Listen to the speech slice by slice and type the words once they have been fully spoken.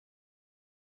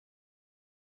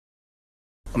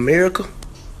America,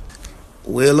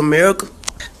 well, America,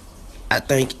 I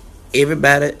think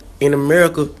everybody in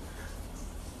America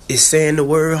is saying the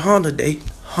word huh today.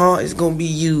 Huh is gonna be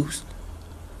used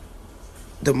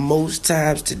the most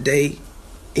times today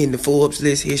in the Forbes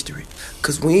list history.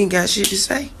 Cause we ain't got shit to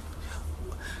say.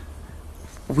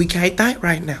 We can't think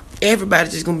right now.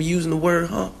 Everybody's just gonna be using the word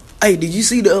huh. Hey, did you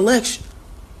see the election?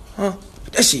 Huh?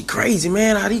 That shit crazy,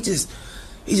 man. How he just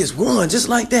won just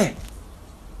like that.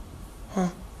 Huh?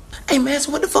 Hey, man,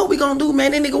 so what the fuck we gonna do,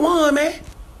 man? That nigga won, man.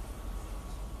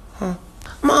 Huh?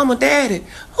 Mama, daddy,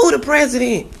 who the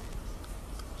president?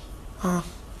 Huh?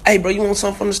 Hey, bro, you want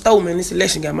something from the store, man? This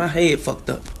election got my head fucked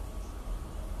up.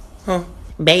 Huh?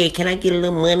 Babe, can I get a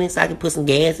little money so I can put some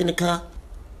gas in the car?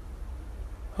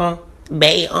 Huh?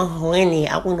 Babe, I'm horny.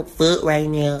 I want to fuck right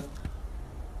now.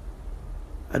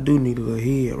 I do need a little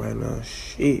head right now.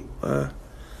 Shit, man.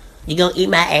 You gonna eat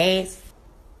my ass?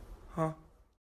 Huh?